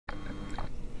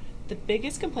The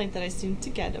biggest complaint that I seem to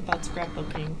get about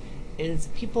scrapbooking is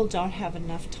people don't have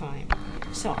enough time.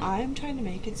 So I'm trying to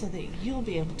make it so that you'll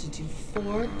be able to do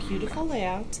 4 beautiful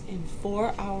layouts in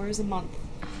 4 hours a month.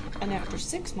 And after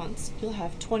 6 months, you'll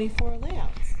have 24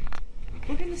 layouts.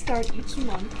 We're going to start each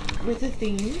month with a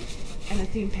theme and a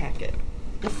theme packet.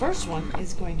 The first one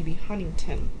is going to be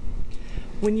Huntington.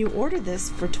 When you order this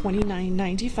for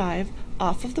 $29.95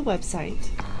 off of the website,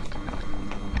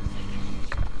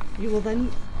 you will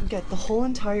then get the whole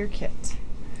entire kit.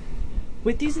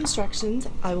 With these instructions,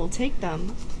 I will take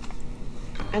them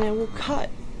and I will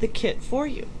cut the kit for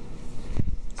you.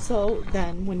 So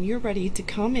then when you're ready to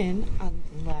come in on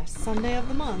the last Sunday of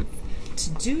the month to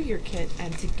do your kit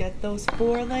and to get those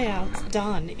 4 layouts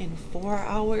done in 4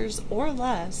 hours or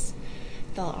less,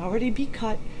 they'll already be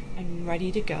cut and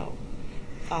ready to go.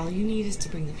 All you need is to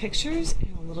bring the pictures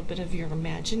and a little bit of your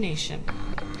imagination.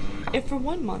 If for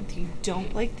 1 month you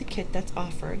don't like the kit that's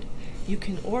offered, you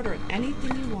can order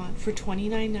anything you want for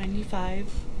 $29.95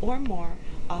 or more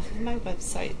off of my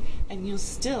website, and you'll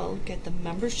still get the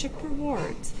membership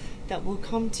rewards that will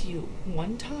come to you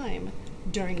one time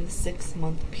during the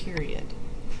 6-month period.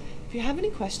 If you have any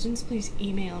questions, please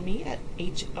email me at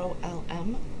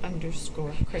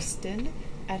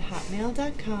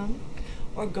holm_Kristen@hotmail.com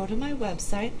or go to my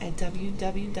website at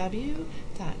www.kristin,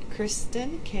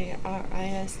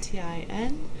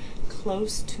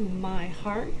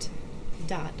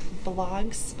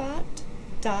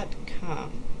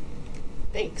 closetomyheart.blogspot.com.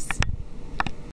 Thanks.